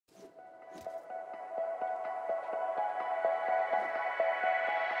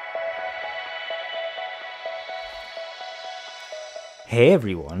Hey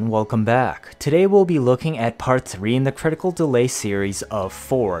everyone, welcome back. Today we'll be looking at part 3 in the critical delay series of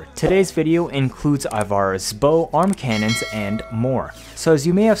 4. Today's video includes Ivara's bow, arm cannons, and more. So as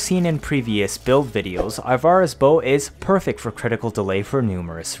you may have seen in previous build videos, Ivara's bow is perfect for critical delay for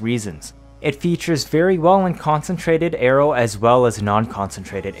numerous reasons. It features very well in concentrated arrow as well as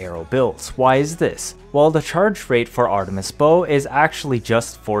non-concentrated arrow builds. Why is this? Well, the charge rate for Artemis Bow is actually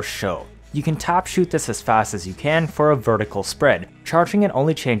just for show. You can tap shoot this as fast as you can for a vertical spread, charging it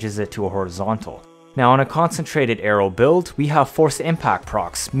only changes it to a horizontal. Now on a concentrated arrow build, we have force impact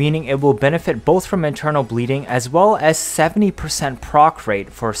procs, meaning it will benefit both from internal bleeding as well as 70% proc rate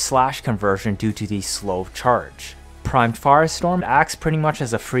for slash conversion due to the slow charge. Primed Firestorm acts pretty much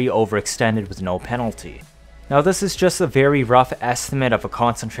as a free overextended with no penalty. Now this is just a very rough estimate of a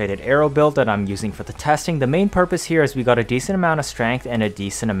concentrated arrow build that I'm using for the testing. The main purpose here is we got a decent amount of strength and a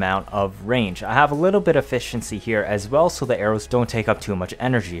decent amount of range. I have a little bit of efficiency here as well so the arrows don't take up too much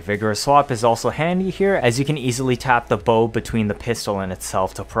energy. Vigorous Swap is also handy here as you can easily tap the bow between the pistol and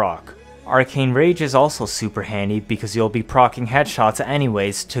itself to proc. Arcane Rage is also super handy because you'll be proccing headshots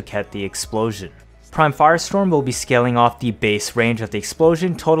anyways to get the explosion. Prime Firestorm will be scaling off the base range of the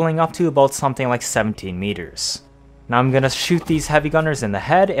explosion, totaling up to about something like 17 meters. Now I'm gonna shoot these heavy gunners in the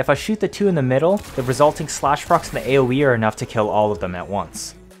head. If I shoot the two in the middle, the resulting slash procs and the AoE are enough to kill all of them at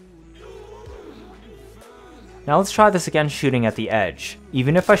once. Now let's try this again shooting at the edge.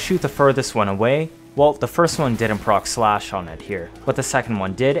 Even if I shoot the furthest one away, well, the first one didn't proc slash on it here, but the second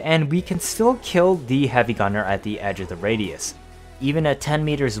one did, and we can still kill the heavy gunner at the edge of the radius. Even at 10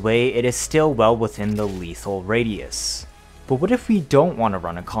 meters away, it is still well within the lethal radius. But what if we don't want to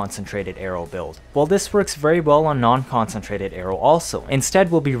run a concentrated arrow build? Well, this works very well on non-concentrated arrow also.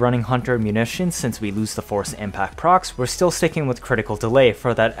 Instead, we'll be running Hunter Munitions since we lose the force impact procs. We're still sticking with critical delay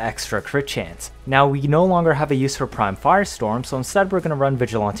for that extra crit chance. Now, we no longer have a use for Prime Firestorm, so instead we're going to run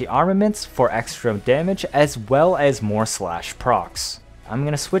Vigilante Armaments for extra damage as well as more slash procs. I'm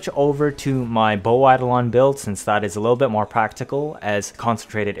going to switch over to my Bow Eidolon build since that is a little bit more practical as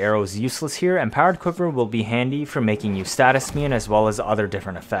concentrated arrow is useless here, and Powered Quiver will be handy for making you status immune as well as other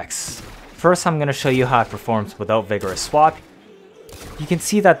different effects. First I'm going to show you how it performs without Vigorous Swap. You can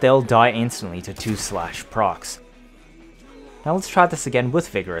see that they'll die instantly to 2 slash procs. Now let's try this again with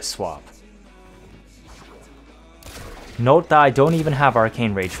Vigorous Swap. Note that I don't even have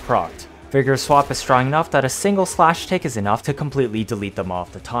Arcane Rage procced. Vigorous Swap is strong enough that a single slash tick is enough to completely delete them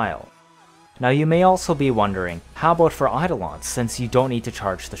off the tile. Now you may also be wondering, how about for Eidolons since you don't need to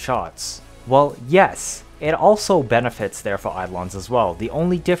charge the shots? Well, yes, it also benefits there for Eidolons as well. The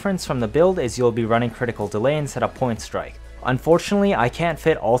only difference from the build is you'll be running critical delay instead of point strike. Unfortunately, I can't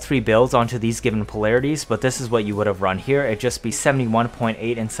fit all 3 builds onto these given polarities, but this is what you would have run here. It'd just be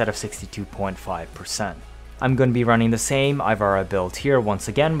 71.8 instead of 62.5%. I'm going to be running the same Ivara build here once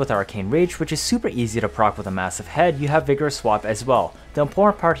again with Arcane Rage, which is super easy to proc with a massive head. You have Vigorous Swap as well. The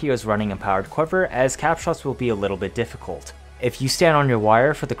important part here is running Empowered Quiver, as cap shots will be a little bit difficult. If you stand on your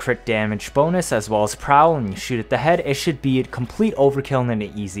wire for the crit damage bonus as well as Prowl and you shoot at the head, it should be a complete overkill and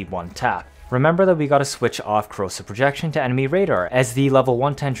an easy one tap. Remember that we gotta switch off Corrosive Projection to enemy radar, as the level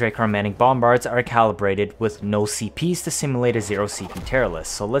 110 Dracar Manning Bombards are calibrated with no CPs to simulate a 0 CP tear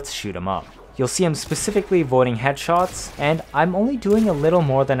list, so let's shoot them up. You'll see I'm specifically avoiding headshots, and I'm only doing a little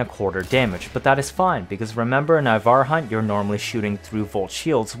more than a quarter damage, but that is fine, because remember in Ivara Hunt you're normally shooting through Volt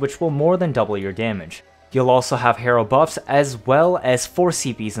Shields, which will more than double your damage. You'll also have hero buffs as well as 4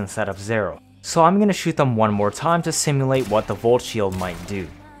 CPs instead of 0. So I'm going to shoot them one more time to simulate what the Volt Shield might do.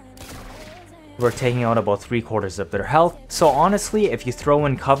 We're taking out about 3/4 of their health, so honestly if you throw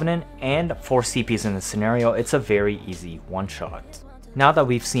in Covenant and 4 CPs in the scenario, it's a very easy one-shot. Now that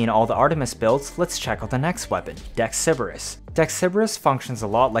we've seen all the Artemis builds, let's check out the next weapon, Dexiberus. Dexiberus functions a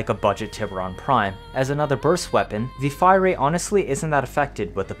lot like a budget Tiburon Prime. As another burst weapon, the fire rate honestly isn't that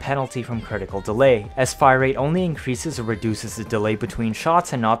affected with the penalty from critical delay, as fire rate only increases or reduces the delay between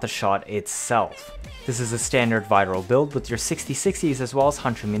shots and not the shot itself. This is a standard viral build with your 60/60s as well as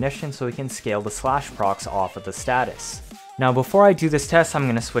Hunter Munitions, so we can scale the slash procs off of the status. Now before I do this test, I'm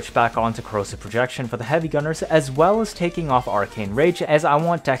going to switch back on to Corrosive Projection for the heavy gunners as well as taking off Arcane Rage, as I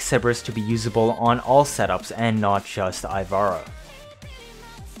want Dexiberus to be usable on all setups and not just Ivara.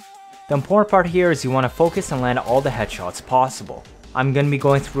 The important part here is you want to focus and land all the headshots possible. I'm going to be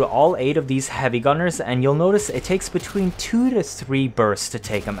going through all 8 of these heavy gunners, and you'll notice it takes between 2 to 3 bursts to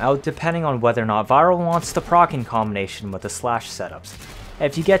take them out depending on whether or not Viral wants to proc in combination with the slash setups.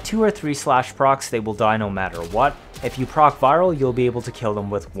 If you get 2 or 3 slash procs, they will die no matter what. If you proc Viral, you'll be able to kill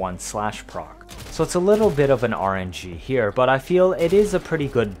them with 1 slash proc. So it's a little bit of an RNG here, but I feel it is a pretty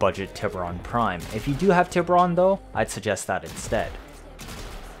good budget Tiburon Prime. If you do have Tiburon though, I'd suggest that instead.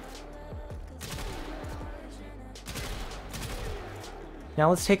 Now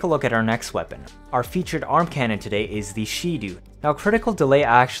let's take a look at our next weapon. Our featured arm cannon today is the Shidu. Now critical delay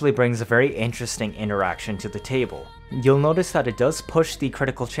actually brings a very interesting interaction to the table. You'll notice that it does push the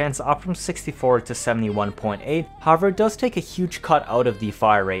critical chance up from 64 to 71.8, however it does take a huge cut out of the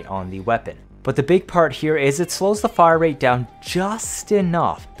fire rate on the weapon. But the big part here is it slows the fire rate down just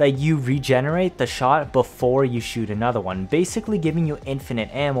enough that you regenerate the shot before you shoot another one, basically giving you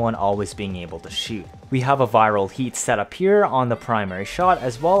infinite ammo and always being able to shoot. We have a viral heat set up here on the primary shot,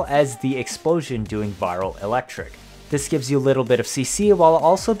 as well as the explosion doing viral electric. This gives you a little bit of CC while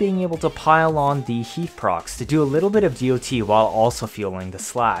also being able to pile on the heat procs to do a little bit of DOT while also fueling the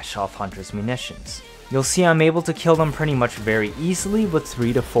slash off Hunter's munitions. You'll see I'm able to kill them pretty much very easily with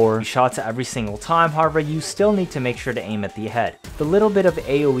 3 to 4 shots every single time, however you still need to make sure to aim at the head. The little bit of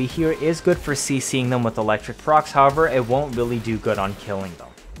AoE here is good for CCing them with electric procs, however it won't really do good on killing them.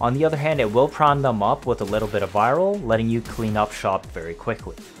 On the other hand, it will prime them up with a little bit of viral, letting you clean up shop very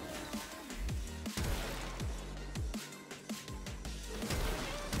quickly.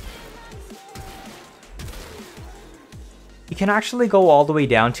 You can actually go all the way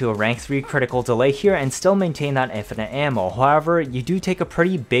down to a rank 3 critical delay here and still maintain that infinite ammo, however you do take a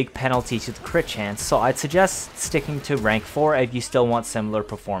pretty big penalty to the crit chance, so I'd suggest sticking to rank 4 if you still want similar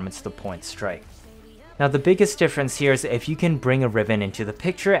performance to point strike. Now the biggest difference here is if you can bring a Riven into the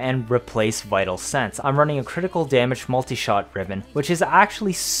picture and replace Vital Sense. I'm running a critical damage multi-shot Riven, which is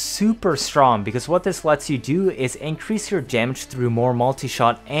actually super strong because what this lets you do is increase your damage through more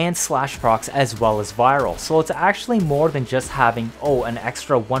multi-shot and slash procs as well as viral. So it's actually more than just having, an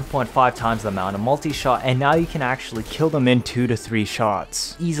extra 1.5 times the amount of multi-shot, and now you can actually kill them in 2 to 3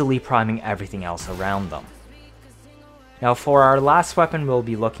 shots, easily priming everything else around them. Now for our last weapon we'll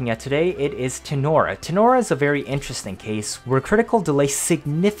be looking at today, it is Tenora. Tenora is a very interesting case where critical delay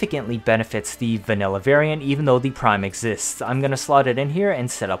significantly benefits the vanilla variant even though the prime exists. I'm going to slot it in here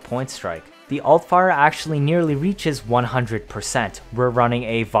and set up point strike. The alt fire actually nearly reaches 100%. We're running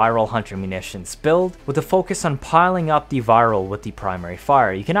a viral hunter munitions build with a focus on piling up the viral with the primary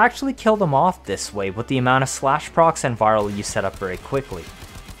fire. You can actually kill them off this way with the amount of slash procs and viral you set up very quickly.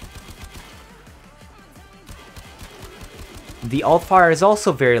 The alt fire is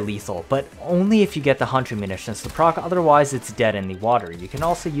also very lethal, but only if you get the hunter munitions to proc, otherwise it's dead in the water. You can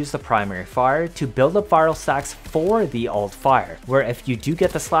also use the primary fire to build up viral stacks for the alt fire, where if you do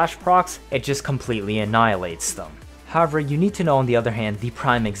get the slash procs, it just completely annihilates them. However, you need to know on the other hand, the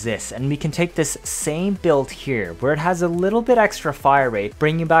prime exists, and we can take this same build here, where it has a little bit extra fire rate,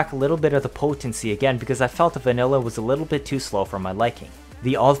 bringing back a little bit of the potency again because I felt the vanilla was a little bit too slow for my liking.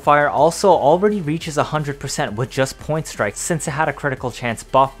 The alt fire also already reaches 100% with just point strike since it had a critical chance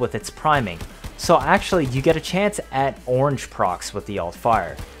buff with its priming. So actually you get a chance at orange procs with the alt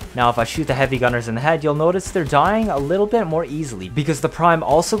fire. Now if I shoot the heavy gunners in the head, you'll notice they're dying a little bit more easily because the prime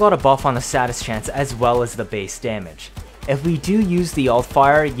also got a buff on the status chance as well as the base damage. If we do use the alt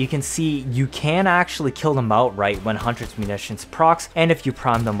fire, you can see you can actually kill them outright when Hunter's Munitions procs, and if you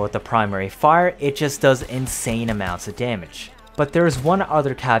prime them with the primary fire, it just does insane amounts of damage. But there is one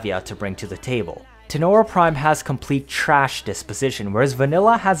other caveat to bring to the table. Tenora Prime has complete trash disposition, whereas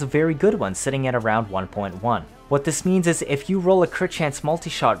Vanilla has a very good one sitting at around 1.1. What this means is if you roll a crit chance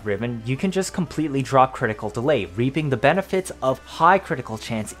multi-shot Riven, you can just completely drop critical delay, reaping the benefits of high critical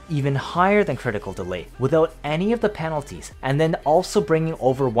chance even higher than critical delay, without any of the penalties, and then also bringing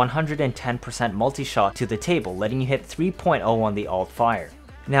over 110% multi-shot to the table, letting you hit 3.0 on the alt fire.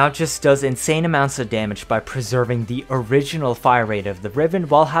 Now it just does insane amounts of damage by preserving the original fire rate of the Riven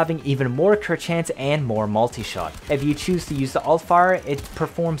while having even more crit chance and more multi-shot. If you choose to use the alt fire, it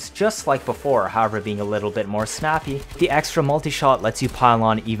performs just like before, however being a little bit more snappy. The extra multi-shot lets you pile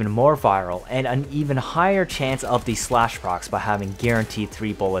on even more viral and an even higher chance of the slash procs by having guaranteed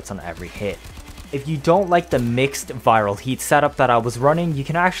 3 bullets on every hit. If you don't like the mixed viral heat setup that I was running, you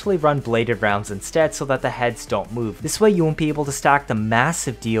can actually run bladed rounds instead so that the heads don't move. This way you won't be able to stack the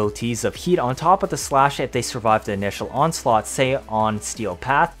massive DOTs of heat on top of the slash if they survive the initial onslaught, say on Steel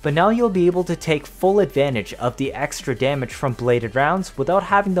Path, but now you'll be able to take full advantage of the extra damage from bladed rounds without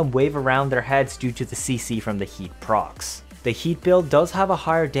having them wave around their heads due to the CC from the heat procs. The heat build does have a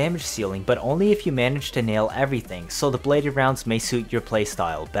higher damage ceiling, but only if you manage to nail everything, so the bladed rounds may suit your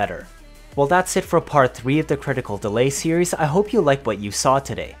playstyle better. Well, that's it for part 3 of the Critical Delay series. I hope you liked what you saw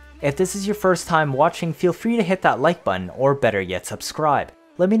today. If this is your first time watching, feel free to hit that like button, or better yet subscribe.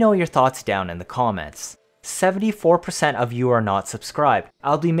 Let me know your thoughts down in the comments. 74% of you are not subscribed.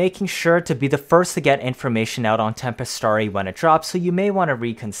 I'll be making sure to be the first to get information out on Tempest Starry when it drops, so you may want to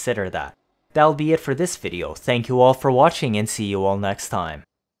reconsider that. That'll be it for this video. Thank you all for watching and see you all next time.